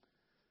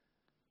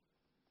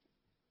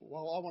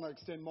Well, I want to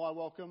extend my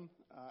welcome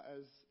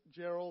as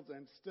Gerald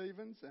and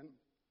Stevens. And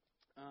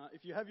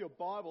if you have your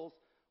Bibles,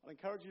 I'd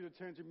encourage you to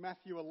turn to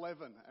Matthew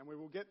 11. And we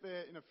will get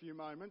there in a few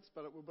moments,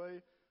 but it will be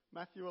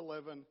Matthew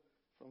 11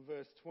 from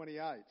verse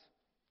 28.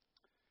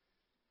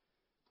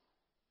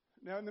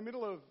 Now, in the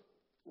middle of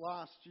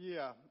last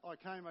year, I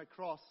came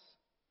across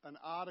an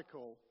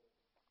article,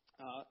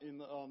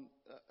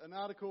 an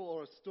article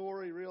or a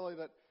story really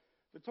that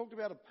talked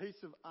about a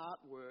piece of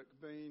artwork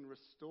being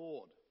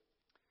restored.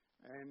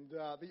 And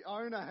the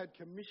owner had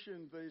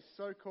commissioned these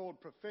so-called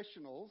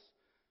professionals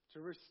to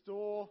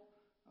restore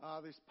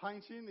this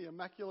painting, the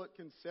Immaculate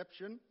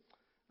Conception,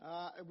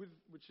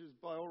 which is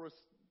by all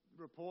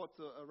reports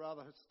a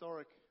rather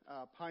historic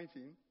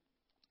painting.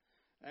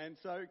 And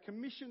so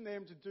commissioned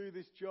them to do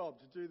this job,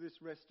 to do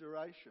this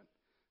restoration,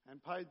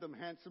 and paid them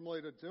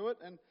handsomely to do it.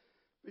 And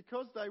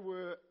because they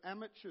were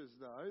amateurs,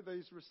 though,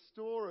 these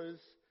restorers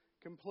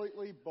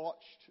completely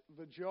botched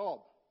the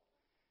job.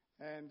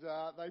 And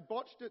they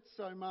botched it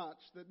so much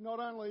that not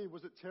only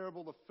was it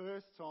terrible the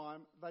first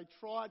time, they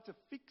tried to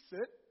fix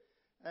it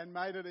and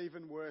made it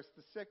even worse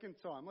the second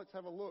time. Let's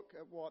have a look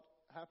at what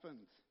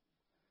happened.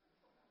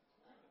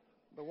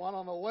 The one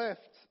on the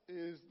left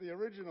is the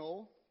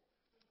original,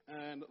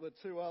 and the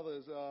two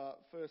others are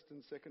first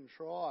and second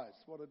tries.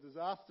 What a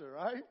disaster,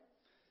 eh?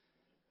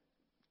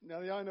 Now,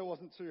 the owner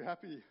wasn't too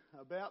happy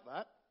about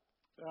that,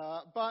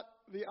 but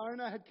the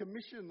owner had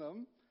commissioned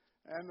them,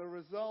 and the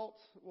result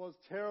was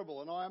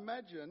terrible. And I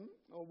imagine,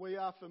 or we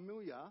are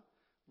familiar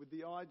with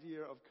the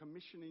idea of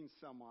commissioning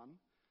someone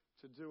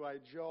to do a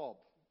job.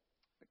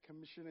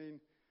 Commissioning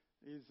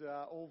is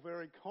all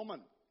very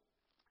common.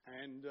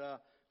 And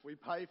we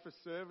pay for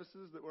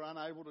services that we're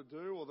unable to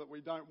do or that we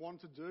don't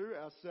want to do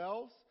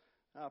ourselves.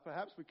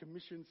 Perhaps we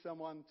commission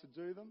someone to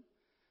do them.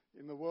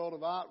 In the world of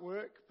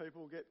artwork,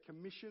 people get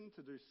commissioned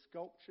to do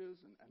sculptures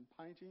and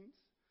paintings.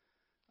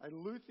 A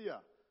luthier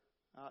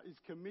is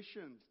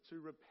commissioned to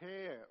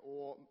repair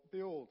or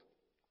build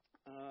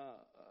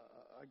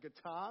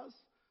guitars,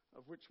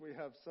 of which we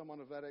have someone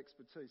of that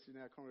expertise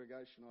in our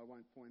congregation I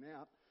won't point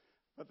out.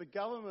 But the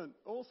government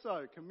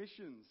also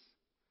commissions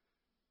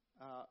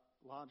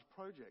large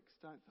projects,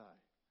 don't they?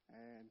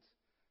 And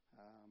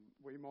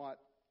we might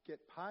get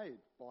paid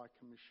by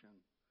commission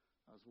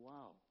as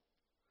well.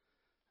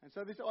 And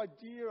so this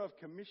idea of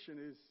commission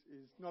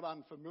is not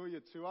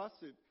unfamiliar to us.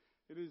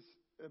 It is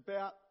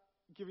about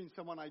giving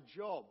someone a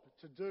job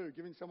to do,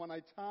 giving someone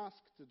a task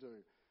to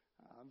do.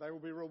 They will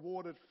be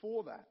rewarded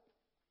for that.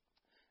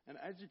 And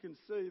as you can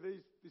see,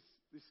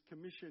 this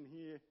commission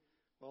here,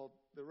 well,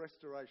 the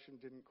restoration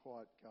didn't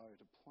quite go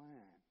to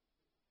plan.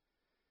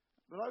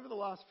 But over the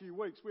last few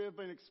weeks, we have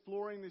been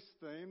exploring this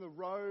theme, the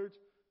road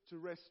to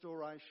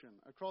restoration,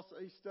 across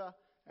Easter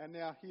and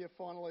now here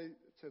finally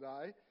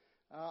today.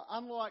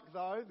 Unlike,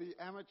 though, the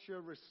amateur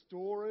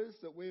restorers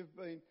that we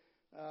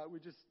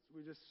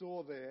just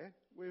saw there,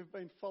 we've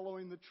been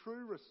following the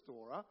true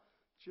restorer,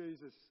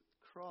 Jesus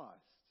Christ.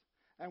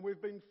 And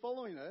we've been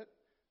following it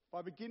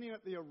by beginning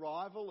at the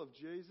arrival of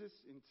Jesus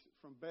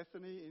from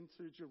Bethany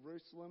into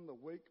Jerusalem the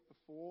week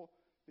before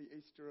the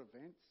Easter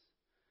events.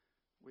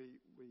 We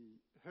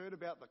heard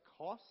about the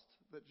cost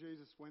that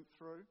Jesus went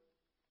through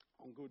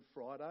on Good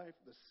Friday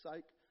for the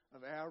sake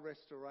of our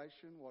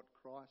restoration, what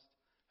Christ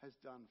has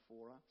done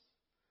for us.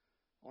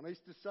 On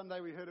Easter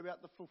Sunday, we heard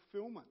about the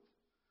fulfillment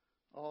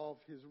of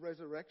his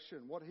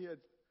resurrection, what he had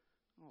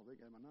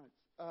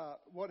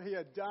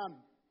done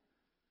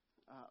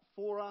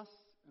for us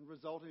and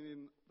resulting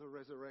in the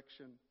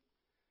resurrection.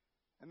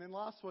 And then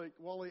last week,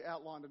 Wally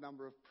outlined a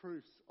number of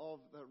proofs of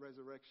the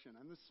resurrection.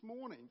 And this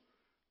morning,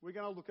 we're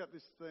going to look at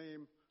this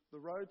theme, the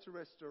road to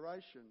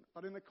restoration,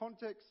 but in the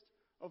context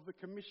of the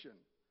commission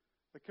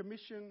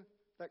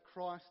that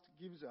Christ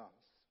gives us.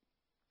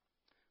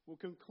 We'll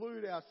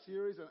conclude our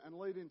series and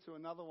lead into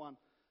another one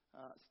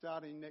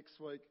starting next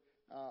week,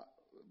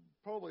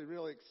 probably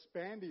really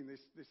expanding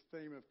this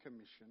theme of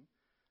commission.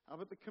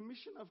 But the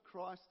commission of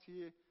Christ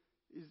here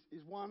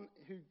is one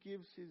who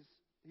gives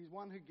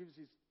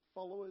his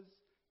followers,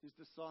 his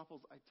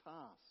disciples,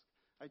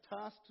 a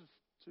task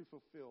to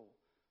fulfill,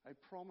 a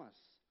promise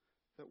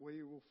that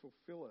we will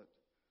fulfill it.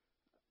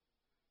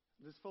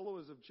 As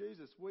followers of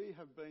Jesus, we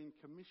have been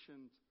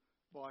commissioned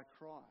by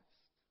Christ.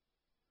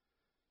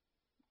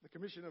 The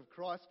commission of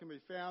Christ can be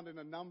found in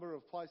a number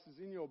of places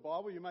in your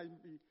Bible. You may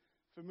be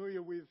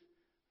familiar with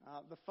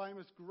the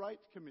famous Great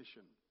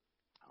Commission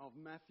of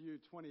Matthew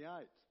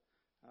 28,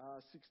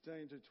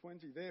 16 to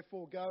 20.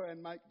 Therefore go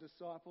and make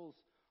disciples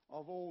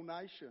of all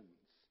nations,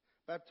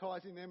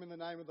 baptizing them in the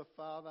name of the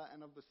Father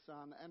and of the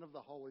Son and of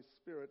the Holy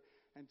Spirit,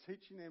 and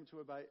teaching them to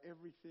obey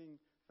everything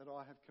that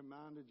I have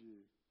commanded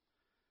you.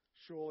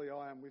 Surely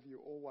I am with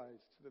you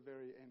always to the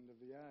very end of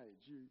the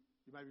age. You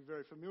may be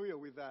very familiar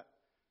with that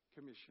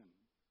commission.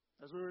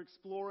 As we were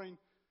exploring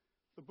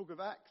the book of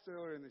Acts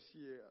earlier in this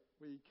year,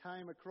 we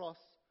came across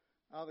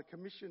the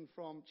commission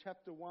from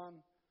chapter 1,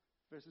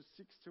 verses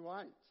 6 to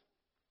 8.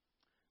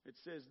 It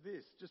says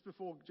this, just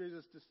before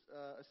Jesus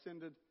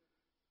ascended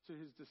to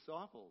his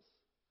disciples,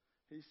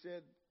 he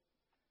said,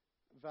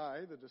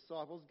 they, the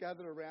disciples,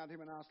 gathered around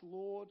him and asked,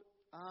 "Lord,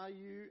 are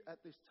you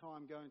at this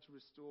time going to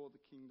restore the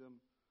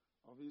kingdom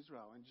of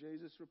Israel?" And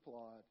Jesus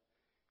replied,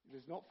 "It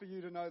is not for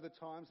you to know the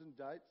times and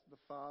dates the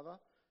Father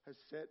has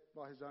set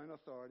by his own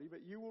authority,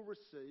 but you will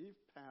receive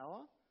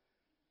power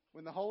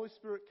when the Holy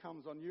Spirit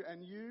comes on you,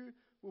 and you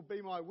will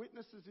be my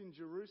witnesses in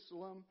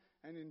Jerusalem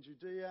and in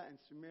Judea and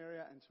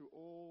Samaria and to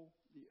all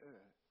the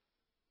earth."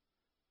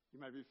 You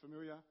may be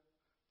familiar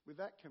with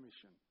that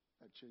commission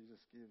that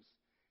Jesus gives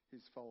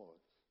his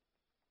followers.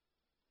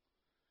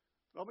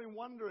 But I've been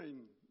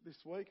wondering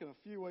this week and a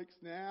few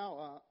weeks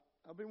now,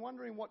 I've been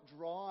wondering what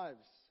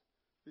drives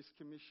this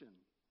commission.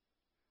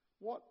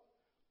 What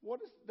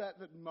is that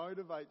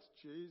motivates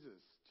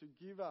Jesus to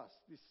give us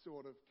this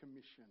sort of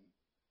commission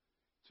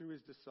to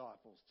his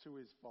disciples, to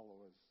his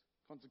followers,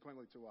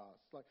 consequently to us?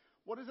 Like,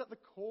 what is at the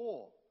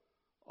core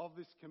of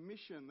this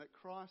commission that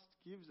Christ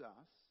gives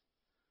us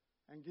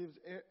and gives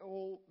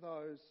all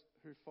those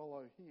who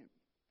follow him?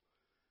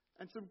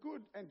 And some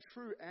good and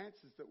true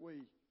answers that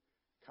we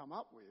come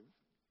up with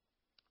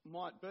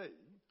might be,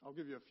 I'll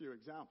give you a few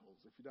examples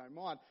if you don't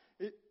mind.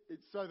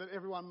 It's so that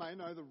everyone may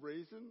know the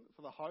reason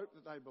for the hope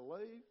that they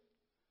believe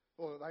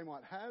or that they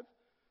might have,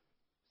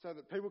 so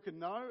that people can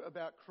know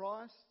about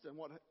Christ and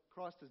what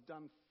Christ has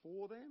done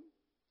for them.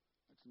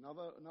 That's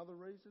another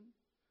reason.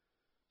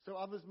 So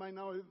others may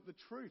know the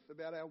truth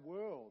about our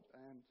world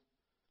and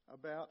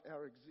about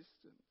our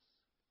existence.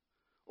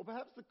 Or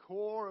perhaps the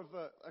core of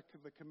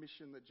the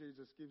commission that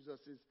Jesus gives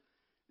us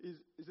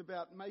is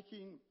about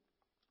making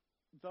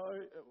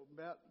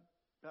about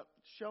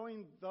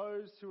showing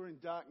those who are in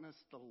darkness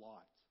the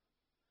light.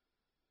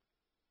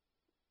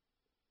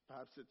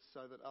 Perhaps it's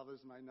so that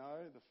others may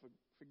know the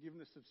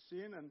forgiveness of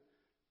sin and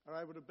are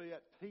able to be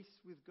at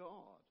peace with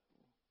God.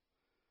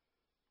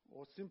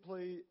 Or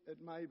simply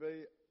it may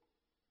be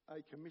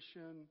a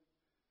commission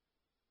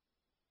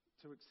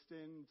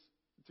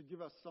to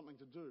give us something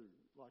to do,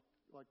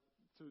 like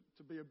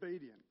to be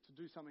obedient, to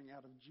do something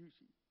out of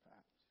duty,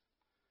 perhaps.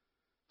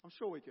 I'm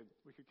sure we could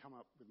come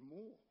up with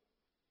more.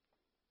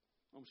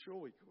 I'm sure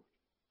we could.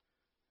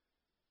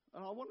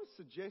 And I want to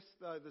suggest,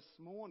 though, this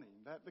morning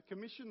that the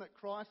commission that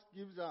Christ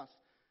gives us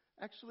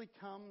actually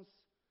comes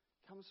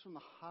from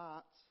the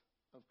heart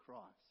of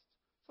Christ.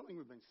 Something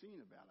we've been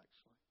singing about,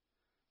 actually.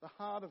 The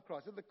heart of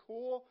Christ. At the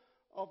core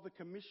of the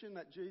commission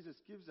that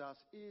Jesus gives us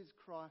is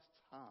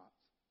Christ's heart.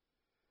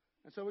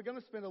 And so we're going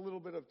to spend a little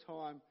bit of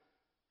time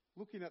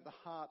looking at the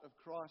heart of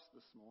Christ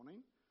this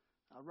morning,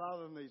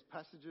 rather than these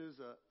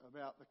passages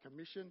about the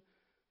commission,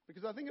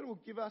 because I think it will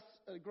give us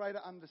a greater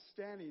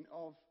understanding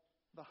of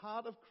the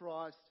heart of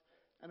Christ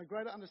and a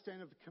greater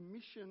understanding of the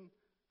commission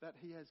that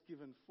he has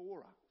given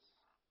for us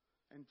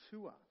and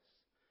to us.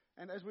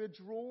 And as we're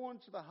drawn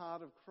to the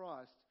heart of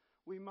Christ,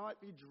 we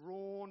might be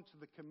drawn to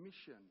the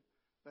commission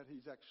that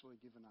he's actually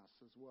given us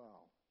as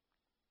well.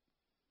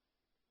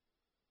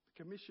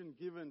 The commission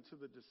given to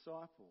the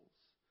disciples,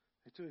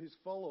 to his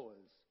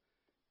followers,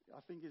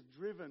 I think is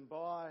driven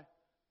by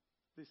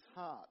this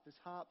heart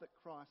that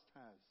Christ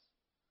has.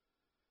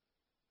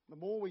 The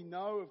more we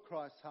know of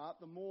Christ's heart,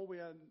 the more we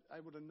are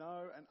able to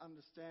know and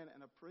understand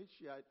and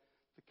appreciate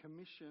the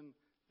commission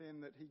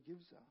then that he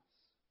gives us.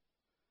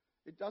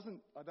 It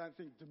doesn't, I don't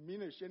think,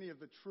 diminish any of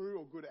the true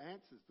or good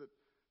answers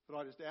that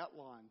I just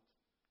outlined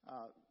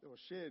or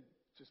shared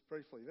just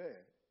briefly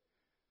there.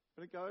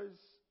 But it goes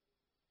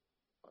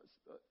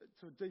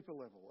to a deeper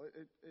level.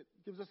 It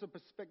gives us a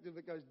perspective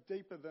that goes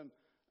deeper than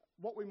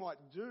what we might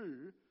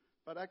do,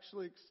 but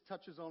actually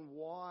touches on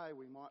why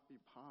we might be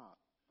part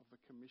of the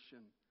commission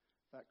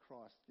that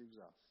Christ gives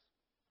us.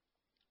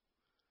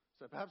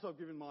 So perhaps I've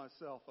given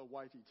myself a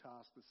weighty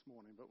task this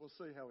morning, but we'll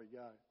see how we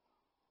go.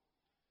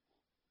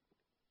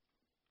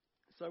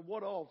 So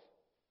what of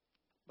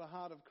the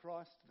heart of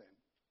Christ then?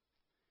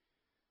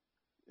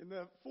 In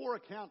the 4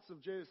 accounts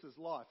of Jesus'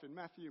 life, in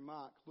Matthew,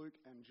 Mark, Luke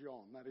and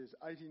John, that is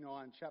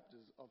 89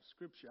 chapters of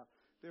Scripture,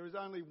 there is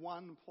only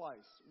one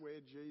place where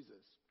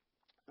Jesus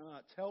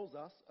tells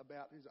us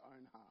about his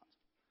own heart.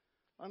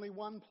 Only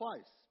one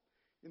place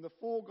in the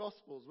 4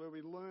 Gospels where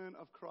we learn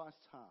of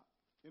Christ's heart.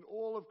 In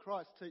all of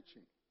Christ's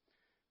teaching,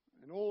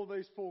 in all of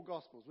these 4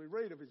 Gospels, we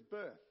read of his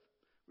birth.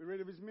 We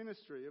read of his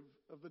ministry,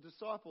 of the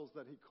disciples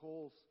that he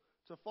calls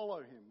to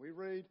follow him. We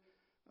read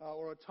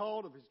or are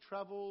told of his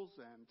travels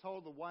and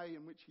told the way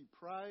in which he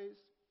prays.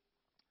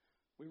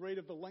 We read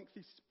of the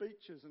lengthy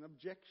speeches and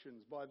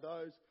objections by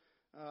those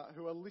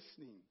who are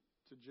listening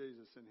to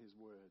Jesus and his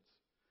words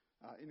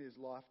in his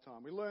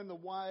lifetime. We learn the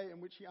way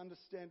in which he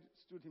understood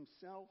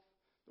himself,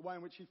 the way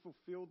in which he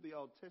fulfilled the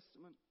Old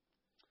Testament.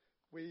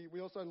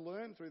 We also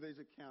learn through these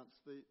accounts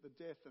the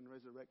death and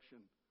resurrection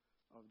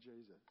of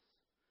Jesus.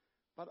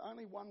 But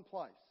only one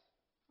place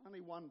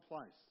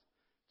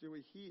do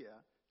we hear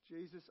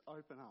Jesus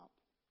open up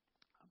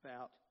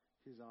about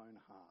his own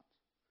heart.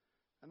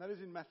 And that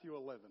is in Matthew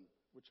 11,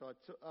 which I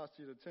asked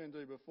you to turn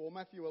to before.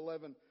 Matthew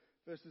 11,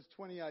 verses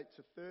 28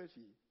 to 30.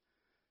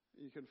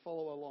 You can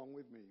follow along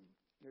with me.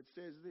 It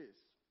says this: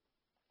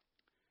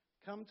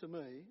 "Come to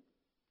me,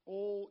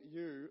 all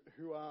you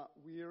who are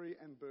weary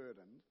and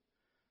burdened,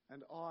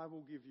 and I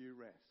will give you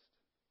rest.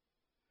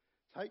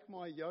 Take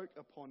my yoke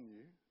upon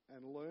you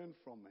and learn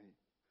from me,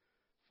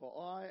 for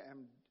I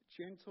am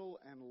gentle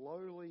and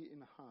lowly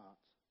in heart,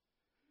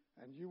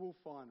 and you will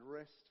find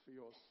rest for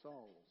your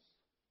souls.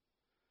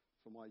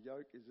 For my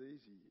yoke is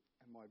easy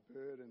and my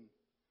burden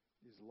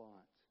is light.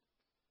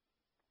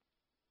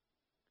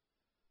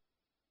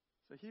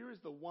 So here is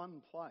the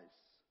one place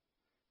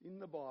in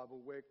the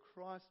Bible where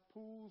Christ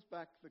pulls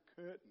back the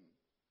curtain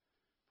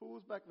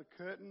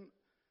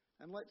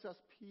and lets us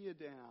peer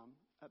down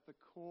at the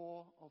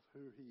core of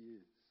who he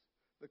is,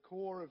 the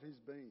core of his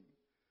being.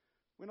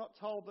 We're not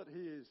told that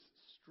he is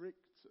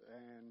strict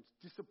and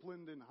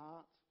disciplined in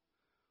heart.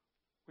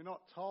 We're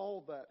not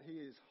told that he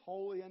is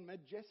holy and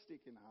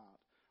majestic in heart.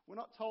 We're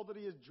not told that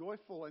he is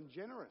joyful and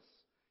generous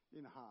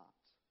in heart.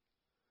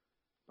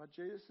 But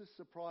Jesus'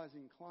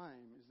 surprising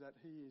claim is that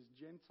he is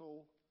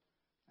gentle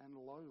and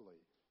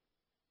lowly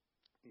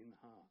in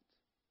heart.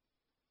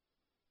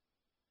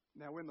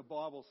 Now, when the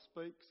Bible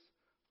speaks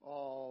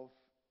of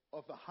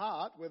the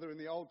heart, whether in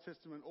the Old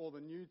Testament or the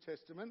New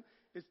Testament,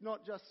 it's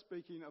not just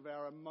speaking of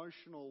our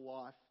emotional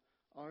life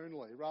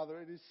only. Rather,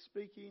 it is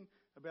speaking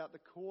about the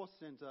core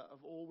centre of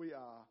all we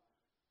are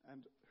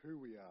and who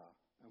we are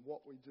and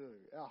what we do.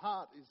 Our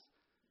heart is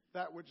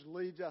that which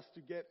leads us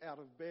to get out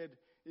of bed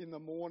in the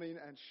morning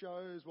and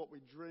shows what we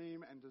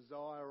dream and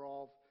desire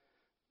of.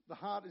 The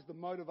heart is the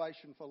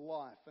motivation for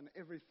life and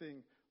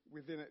everything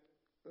within it,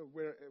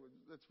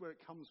 that's where it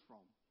comes from.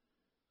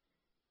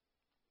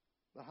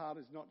 The heart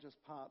is not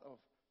just part of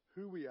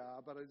who we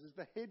are, but it is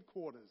the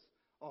headquarters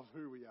of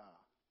who we are.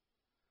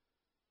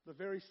 The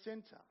very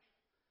centre.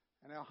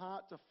 And our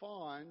heart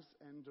defines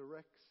and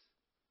directs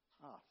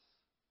us.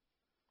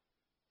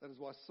 That is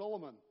why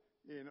Solomon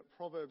in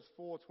Proverbs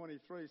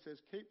 4:23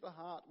 says, "Keep the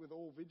heart with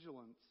all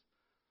vigilance,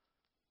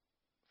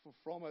 for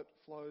from it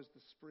flows the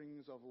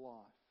springs of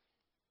life."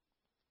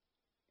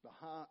 The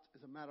heart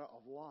is a matter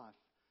of life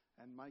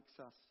and makes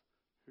us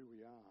who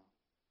we are.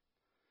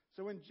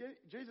 So when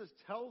Jesus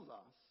tells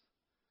us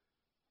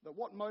that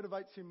what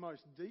motivates him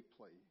most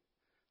deeply,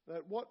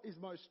 that what is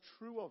most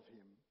true of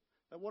him,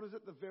 that what is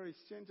at the very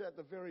centre, at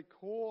the very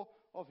core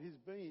of his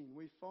being,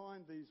 we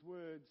find these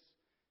words,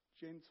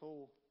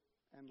 gentle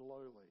and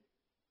lowly.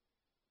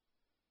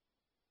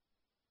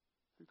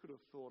 Who could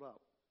have thought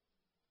up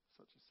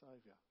such a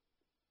saviour?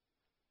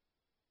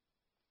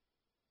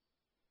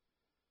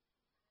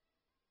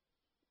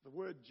 The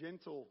word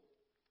gentle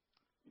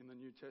in the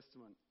New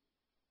Testament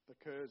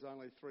occurs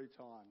only 3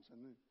 times.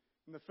 And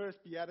in the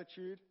first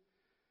beatitude,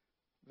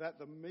 that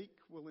the meek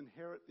will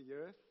inherit the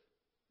earth,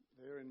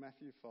 there in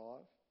Matthew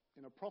 5.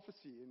 In a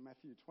prophecy in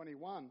Matthew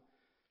 21,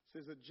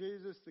 says that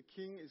Jesus the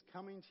King is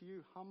coming to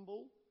you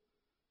humble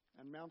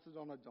and mounted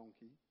on a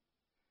donkey.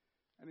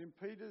 And in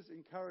Peter's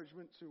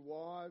encouragement to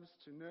wives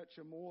to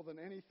nurture more than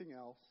anything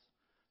else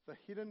the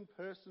hidden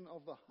person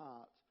of the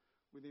heart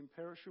with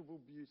imperishable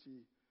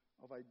beauty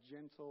of a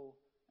gentle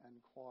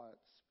and quiet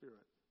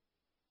spirit.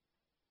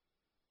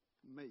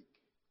 Meek,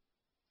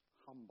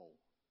 humble,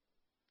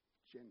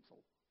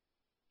 gentle.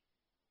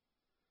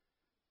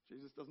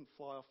 Jesus doesn't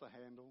fly off the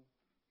handle.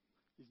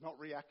 He's not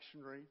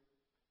reactionary,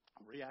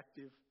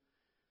 reactive.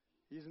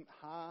 He isn't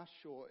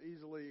harsh or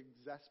easily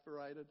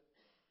exasperated.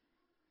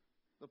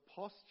 The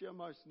posture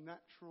most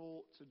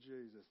natural to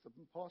Jesus, the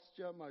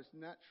posture most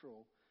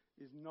natural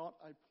is not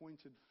a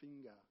pointed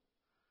finger,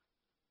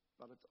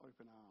 but it's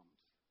open arms.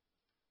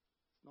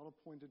 It's not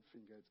a pointed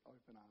finger, it's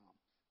open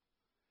arms.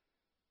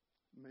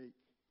 Meek,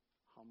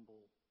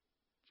 humble,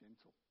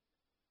 gentle.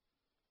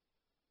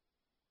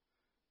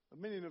 The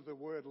meaning of the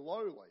word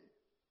lowly,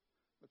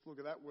 let's look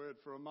at that word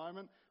for a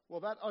moment. Well,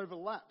 that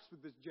overlaps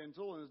with this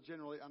gentle and is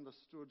generally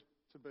understood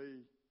to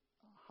be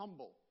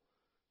humble,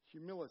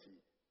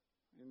 humility.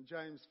 In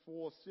James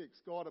 4:6,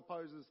 God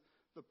opposes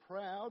the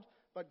proud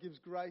but gives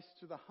grace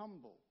to the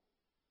humble.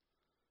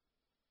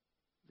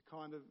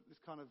 This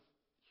kind of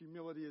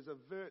humility is a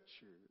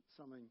virtue. It's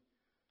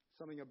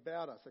something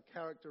about us, a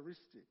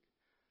characteristic.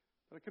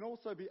 But it can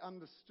also be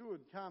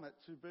understood, can't it,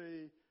 to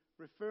be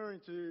referring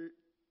to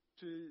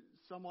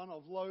someone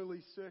of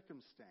lowly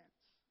circumstance.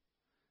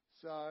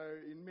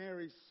 So in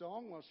Mary's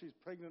song, while she's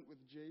pregnant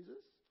with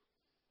Jesus,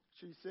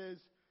 she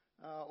says,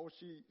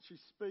 she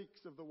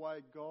speaks of the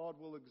way God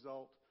will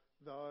exalt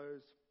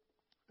those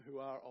who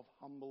are of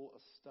humble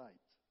estate.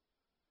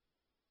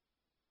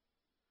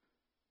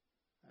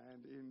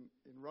 And in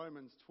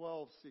Romans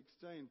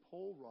 12:16,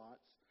 Paul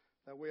writes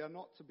that we are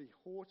not to be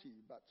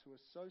haughty, but to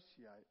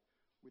associate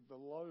with the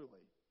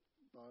lowly,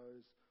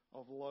 those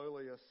of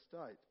lowly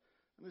estate.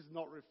 And this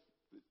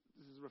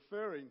is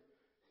referring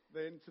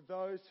then to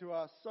those who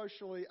are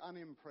socially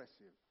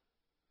unimpressive.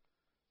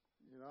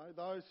 You know,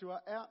 those who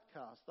are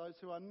outcasts, those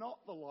who are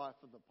not the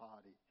life of the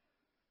party,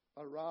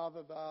 but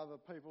rather they are the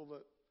people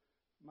that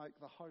make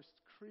the host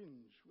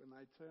cringe when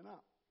they turn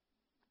up.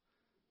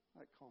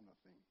 That kind of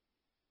thing.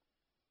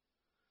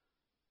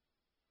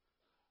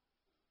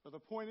 But the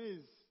point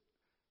is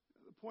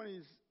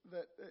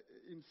that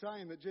in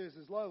saying that Jesus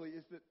is lowly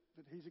is that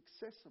he's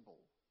accessible.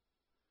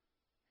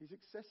 He's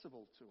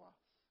accessible to us.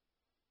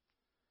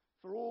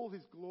 for all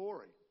his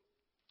glory,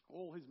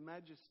 all his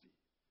majesty,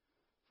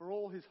 for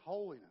all his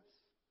holiness,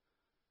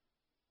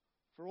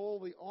 for all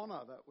the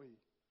honour that we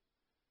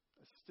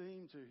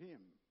esteem to him.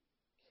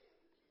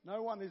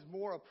 No one is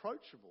more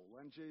approachable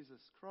than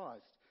Jesus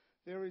Christ.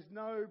 There is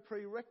no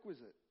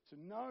prerequisite to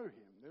know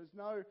him. There is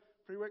no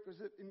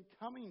prerequisite in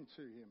coming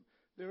to him.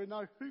 There are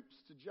no hoops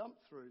to jump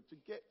through to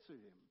get to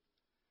him.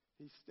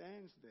 He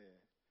stands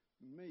there,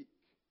 meek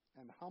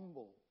and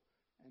humble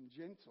and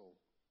gentle,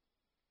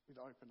 with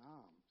open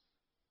arms.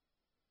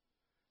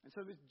 And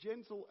so this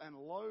gentle and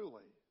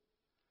lowly,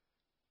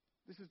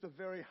 this is the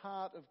very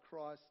heart of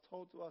Christ,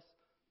 told to us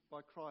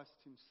by Christ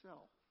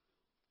himself.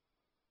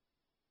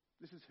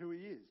 This is who he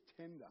is: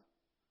 tender,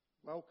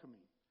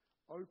 welcoming,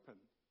 open,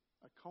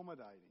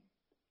 accommodating,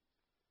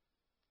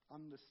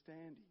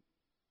 understanding.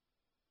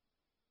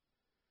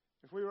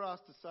 If we were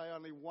asked to say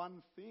only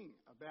one thing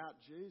about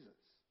Jesus,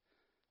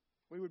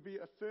 we would be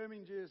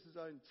affirming Jesus'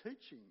 own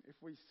teaching if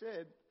we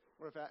said,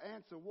 or if our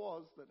answer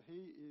was, that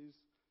he is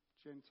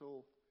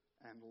gentle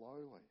and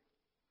lowly.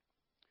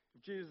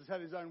 If Jesus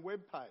had his own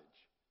web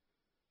page,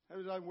 had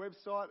his own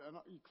website, and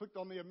you clicked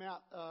on the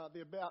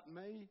About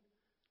Me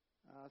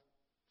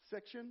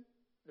section,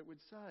 it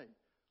would say,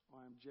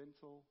 I am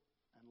gentle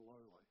and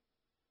lowly.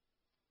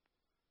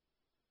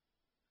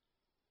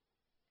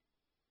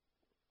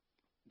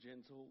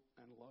 Gentle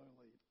and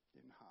lowly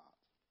in heart.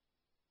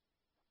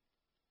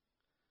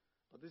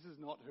 But this is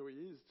not who he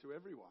is to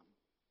everyone.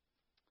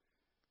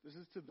 This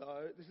is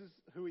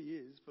who he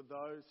is for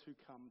those who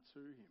come to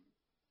him.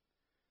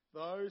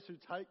 Those who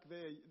take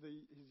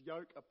his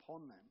yoke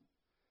upon them.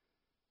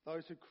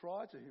 Those who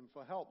cry to him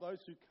for help.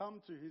 Those who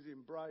come to his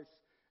embrace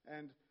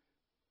and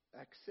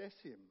access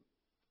him.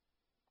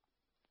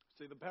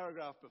 See, the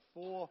paragraph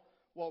before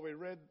what we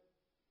read,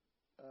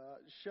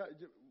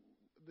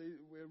 we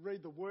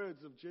read the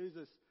words of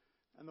Jesus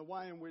and the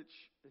way in which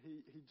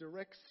he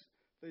directs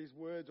these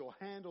words or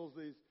handles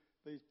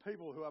these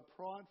people who are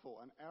prideful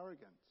and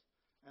arrogant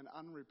and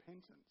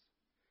unrepentant.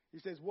 He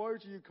says, woe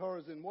to you,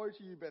 Chorazin, woe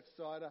to you,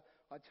 Bethsaida.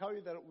 I tell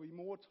you that it will be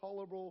more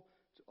tolerable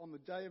on the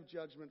day of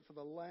judgment for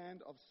the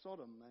land of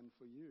Sodom than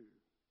for you.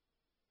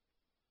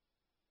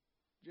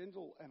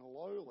 Gentle and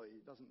lowly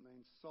doesn't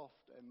mean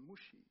soft and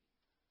mushy.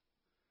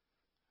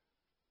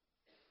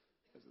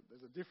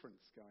 There's a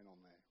difference going on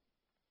there.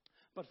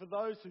 But for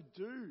those who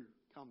do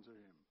come to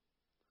him,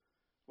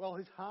 well,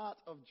 his heart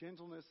of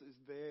gentleness is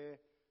there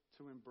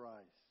to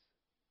embrace.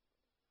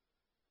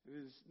 It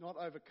is not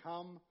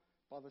overcome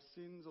by the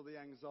sins or the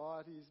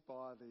anxieties,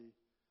 by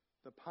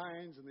the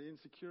pains and the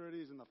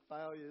insecurities and the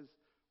failures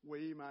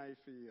we may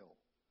feel.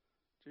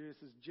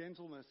 Jesus'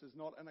 gentleness is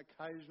not an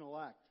occasional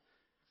act.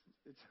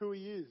 It's who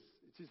he is.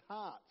 It's his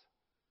heart.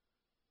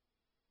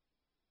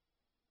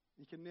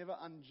 He can never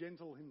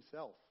ungentle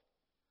himself.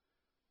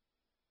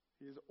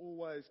 He is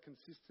always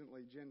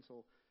consistently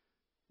gentle.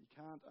 He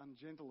can't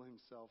ungentle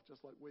himself,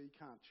 just like we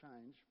can't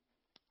change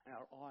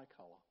our eye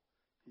colour.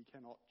 He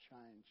cannot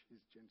change his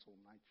gentle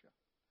nature.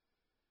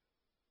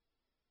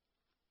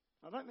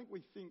 I don't think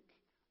we think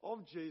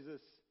of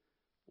Jesus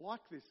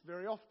like this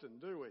very often,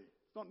 do we?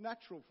 It's not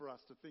natural for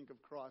us to think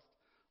of Christ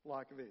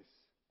like this.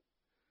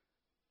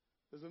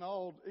 There's an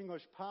old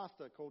English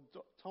pastor called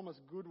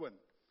Thomas Goodwin,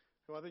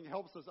 who I think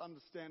helps us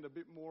understand a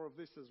bit more of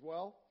this as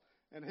well.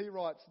 And he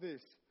writes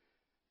this: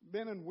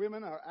 men and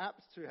women are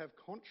apt to have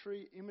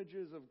contrary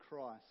images of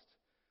Christ,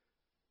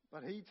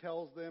 but he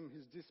tells them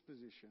his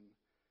disposition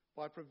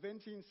by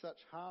preventing such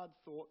hard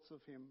thoughts of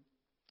him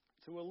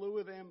to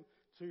allure them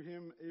to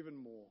him even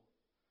more.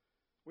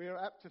 We are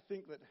apt to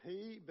think that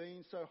he,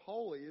 being so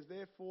holy, is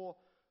therefore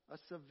a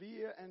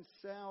severe and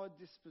sour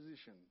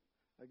disposition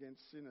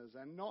against sinners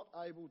and not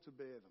able to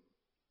bear them.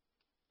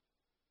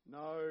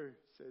 No,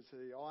 says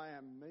he, I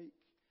am meek,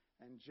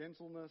 and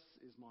gentleness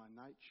is my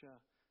nature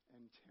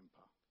and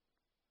temper.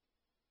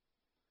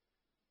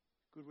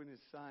 Goodwin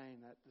is saying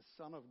that the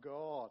Son of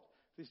God,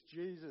 this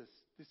Jesus,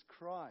 this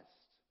Christ,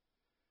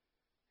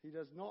 he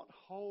does not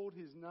hold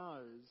his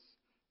nose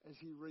as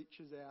he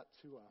reaches out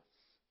to us.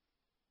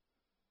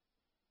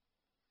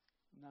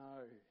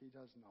 No, he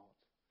does not.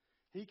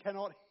 He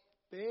cannot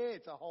bear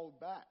to hold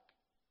back.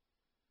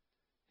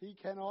 He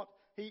cannot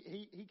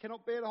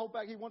bear to hold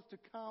back. He wants to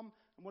come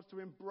and wants to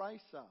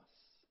embrace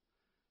us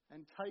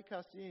and take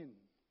us in.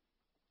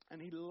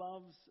 And he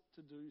loves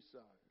to do so.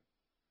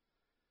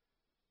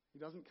 He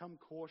doesn't come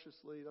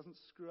cautiously. He doesn't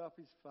screw up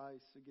his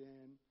face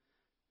again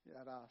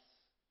at us.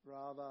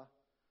 Rather,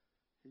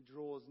 he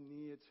draws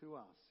near to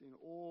us in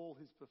all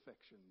his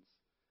perfections,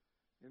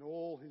 in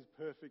all his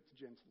perfect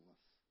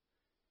gentleness.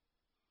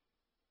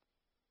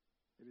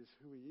 It is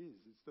who he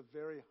is. It's the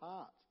very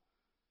heart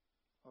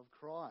of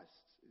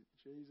Christ.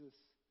 Jesus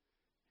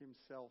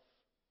himself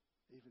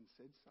even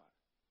said so.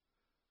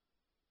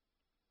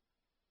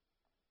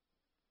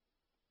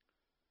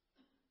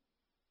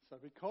 So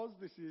because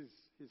this is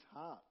his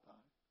heart,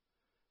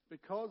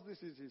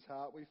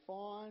 we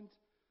find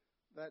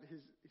that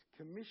his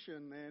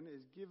commission then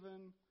is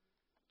given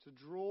to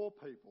draw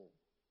people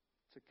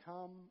to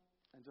come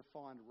and to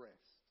find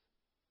rest.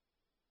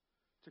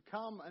 To to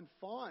come and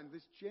find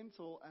this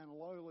gentle and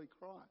lowly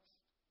Christ.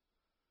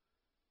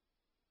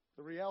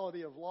 The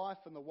reality of life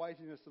and the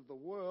weightiness of the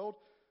world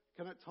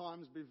can at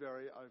times be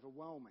very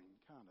overwhelming,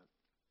 can't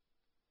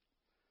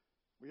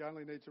it? We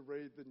only need to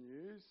read the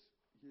news,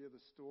 hear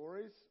the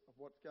stories of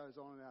what goes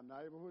on in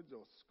our neighbourhoods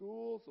or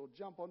schools, or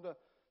jump onto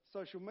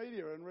social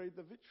media and read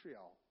the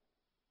vitriol.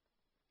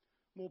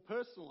 More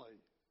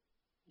personally,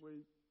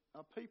 we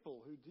are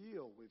people who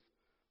deal with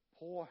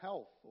poor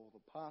health or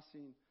the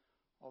passing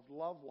of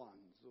loved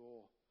ones,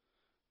 or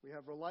we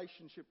have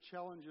relationship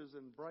challenges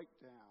and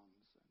breakdowns.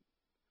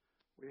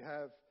 We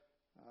have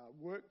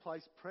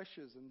workplace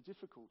pressures and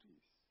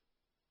difficulties.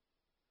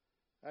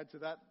 Add to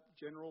that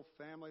general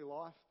family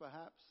life,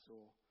 perhaps,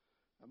 or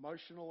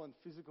emotional and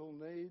physical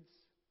needs,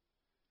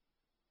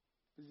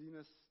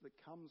 busyness that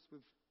comes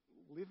with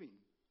living.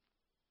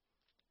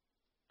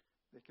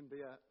 There can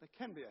be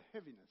a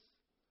heaviness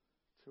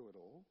to it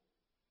all.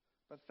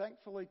 But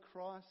thankfully,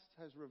 Christ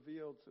has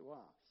revealed to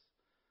us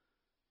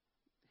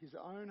his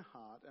own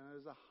heart, and it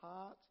is a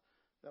heart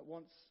that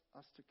wants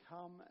us to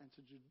come and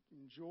to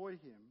enjoy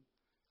him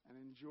and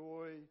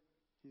enjoy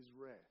his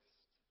rest.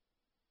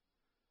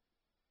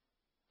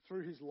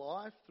 Through his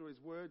life, through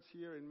his words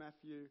here in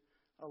Matthew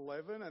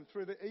 11, and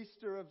through the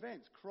Easter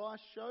events,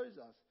 Christ shows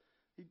us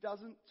he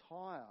doesn't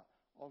tire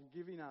of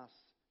giving us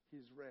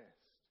his rest.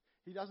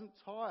 He doesn't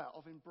tire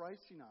of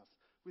embracing us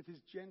with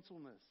his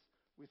gentleness,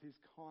 with his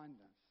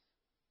kindness.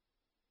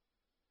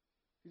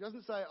 He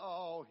doesn't say,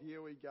 oh,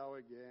 here we go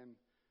again.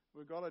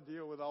 We've got to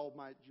deal with old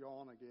mate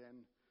John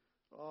again.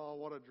 Oh,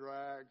 what a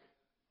drag.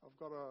 I've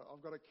got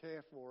to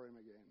care for him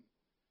again.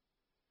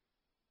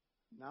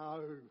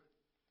 No,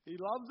 he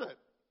loves it.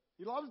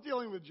 He loves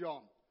dealing with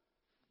John.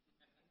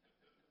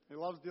 He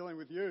loves dealing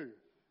with you.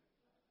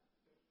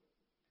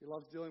 He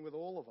loves dealing with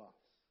all of us.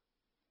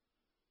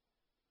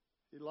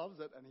 He loves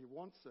it and he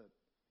wants it.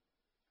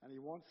 And he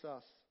wants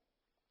us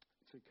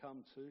to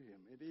come to him.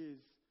 It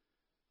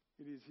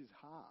is his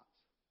heart.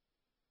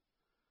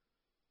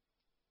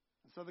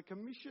 And so the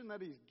commission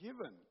that he's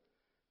given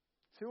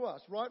to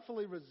us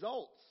rightfully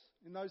results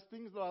in those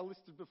things that I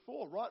listed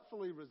before,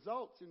 rightfully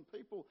results in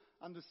people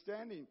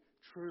understanding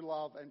true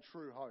love and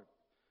true hope.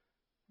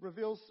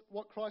 Reveals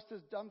what Christ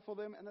has done for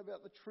them and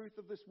about the truth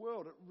of this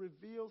world. It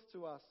reveals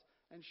to us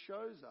and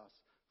shows us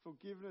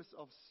forgiveness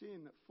of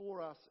sin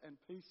for us and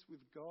peace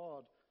with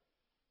God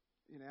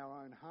in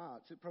our own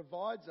hearts. It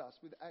provides us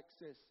with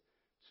access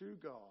to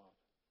God.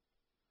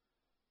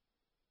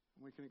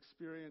 And we can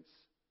experience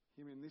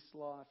him in this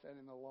life and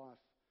in the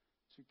life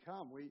to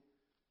come.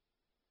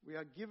 We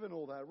are given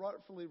all that. It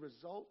rightfully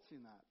results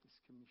in that, this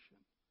commission.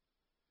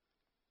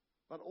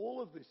 But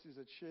all of this is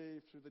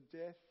achieved through the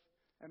death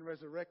and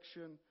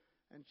resurrection,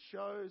 and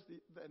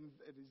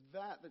it is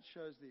that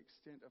shows the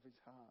extent of his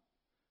heart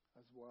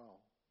as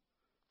well.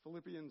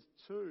 Philippians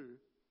 2,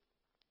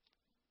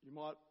 you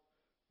might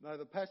know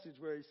the passage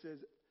where he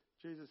says,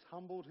 Jesus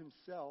humbled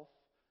himself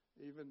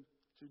even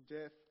to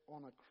death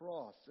on a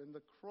cross. And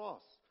the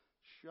cross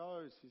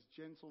shows his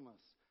gentleness,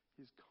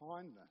 his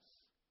kindness,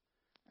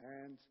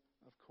 and,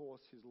 of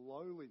course, his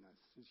lowliness,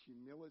 his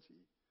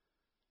humility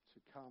to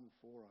come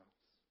for us.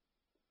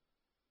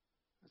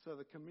 And so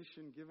the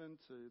commission given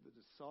to the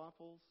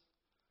disciples,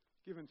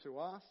 given to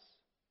us,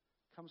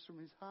 comes from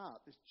his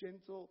heart. This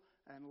gentle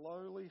and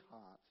lowly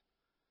heart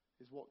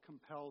is what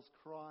compels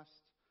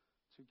Christ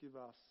to give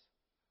us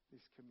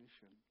this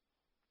commission.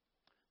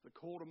 The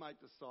call to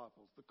make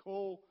disciples, the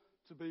call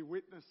to be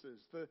witnesses.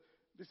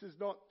 This is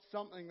not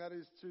something that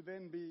is to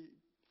then be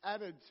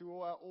added to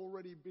our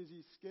already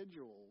busy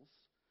schedules.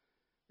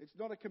 It's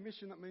not a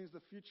commission that means the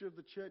future of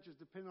the church is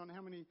dependent on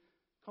how many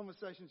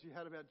conversations you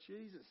had about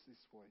Jesus this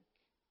week.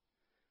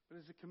 But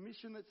it's a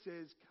commission that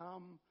says,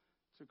 come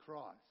to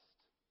Christ.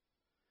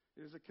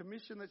 It is a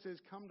commission that says,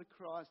 come to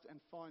Christ and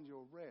find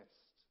your rest.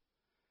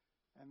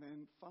 And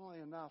then,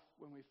 funnily enough,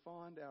 when we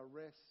find our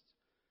rest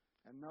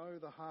and know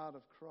the heart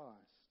of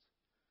Christ,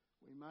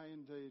 we may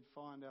indeed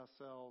find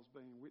ourselves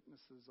being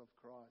witnesses of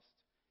Christ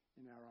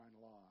in our own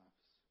lives.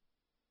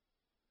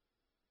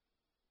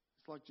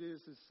 It's like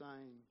Jesus is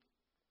saying,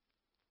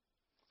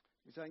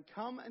 he's saying,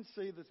 come and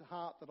see this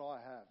heart that I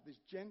have, this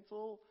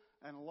gentle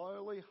and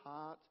lowly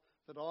heart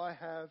that I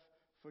have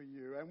for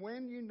you. And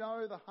when you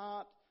know the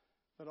heart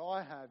that I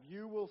have,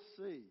 you will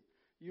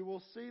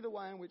see the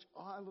way in which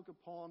I look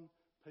upon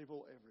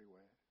people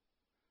everywhere,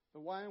 the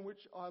way in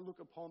which I look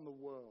upon the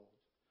world,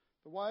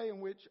 the way in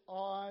which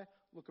I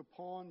look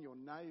upon your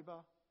neighbour,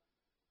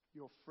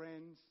 your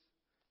friends,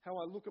 how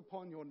I look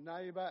upon your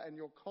neighbour and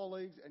your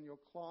colleagues and your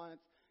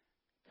clients.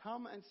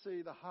 Come and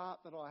see the heart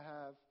that I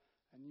have,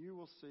 and you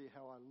will see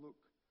how I look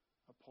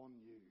upon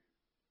you.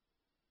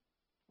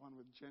 One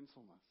with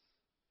gentleness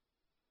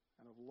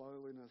and of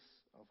lowliness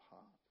of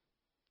heart.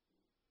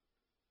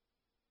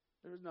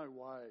 There is no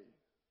way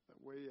that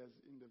we as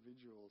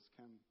individuals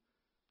can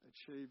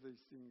achieve these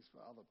things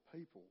for other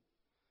people.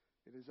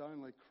 It is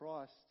only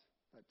Christ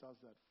that does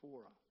that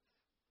for us.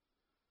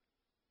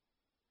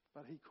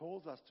 But he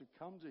calls us to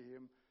come to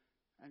him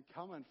and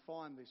come and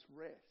find this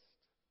rest.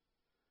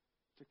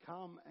 to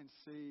come and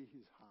see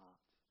his heart.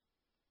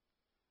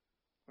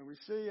 When we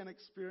see and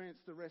experience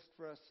the rest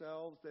for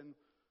ourselves, then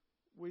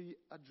we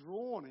are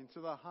drawn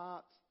into the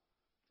heart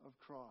of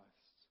Christ.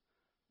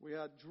 We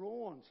are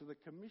drawn to the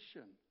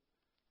commission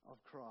of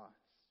Christ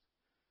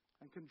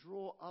and can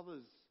draw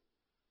others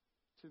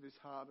to this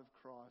heart of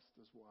Christ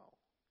as well.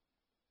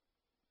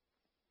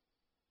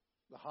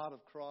 The heart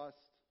of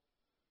Christ,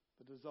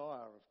 the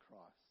desire of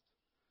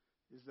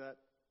Christ, is that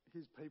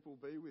his people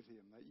be with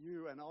him, that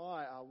you and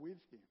I are with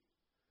him.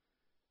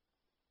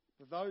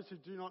 That those who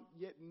do not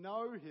yet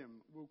know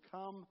him will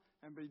come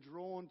and be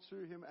drawn to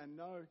him and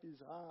know his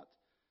heart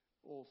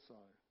also.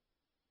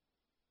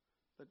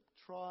 That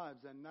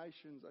tribes and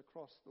nations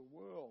across the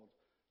world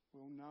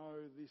will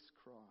know this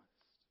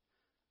Christ,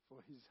 for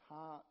his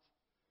heart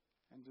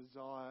and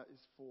desire is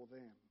for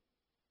them.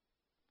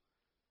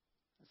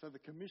 And so the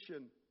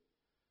commission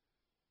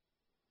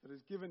that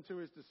is given to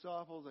his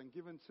disciples and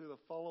given to the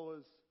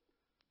followers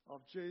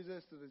of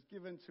Jesus, that is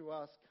given to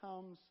us,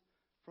 comes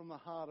from the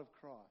heart of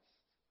Christ.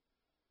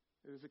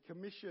 It is a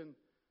commission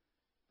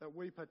that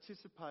we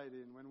participate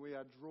in when we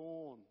are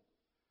drawn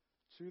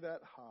to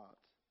that heart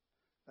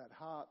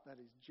that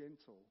is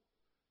gentle,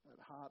 that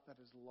heart that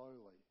is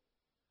lowly,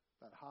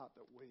 that heart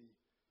that we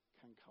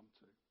can come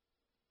to.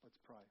 Let's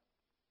pray.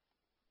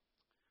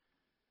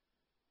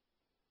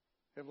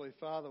 Heavenly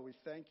Father, we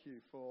thank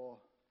you for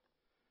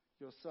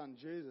your Son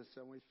Jesus,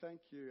 and we thank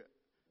you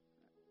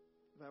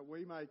that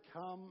we may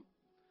come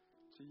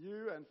to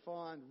you and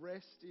find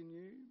rest in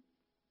you.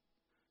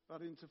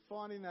 But into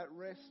finding that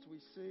rest, we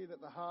see that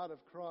the heart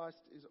of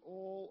Christ is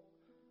all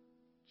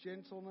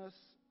gentleness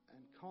and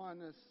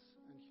kindness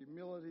and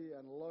humility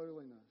and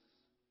lowliness.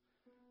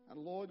 And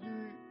Lord,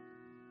 you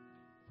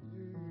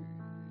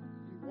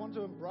want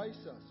to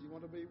embrace us. You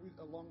want to be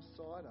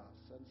alongside us.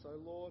 And so,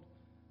 Lord,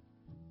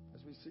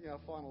 as we sing our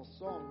final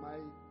song,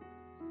 may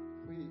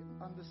we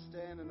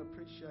understand and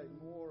appreciate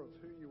more of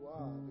who you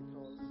are,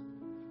 because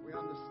we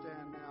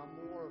understand now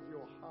more of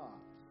your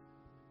heart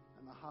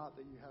and the heart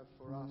that you have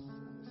for us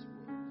and this world.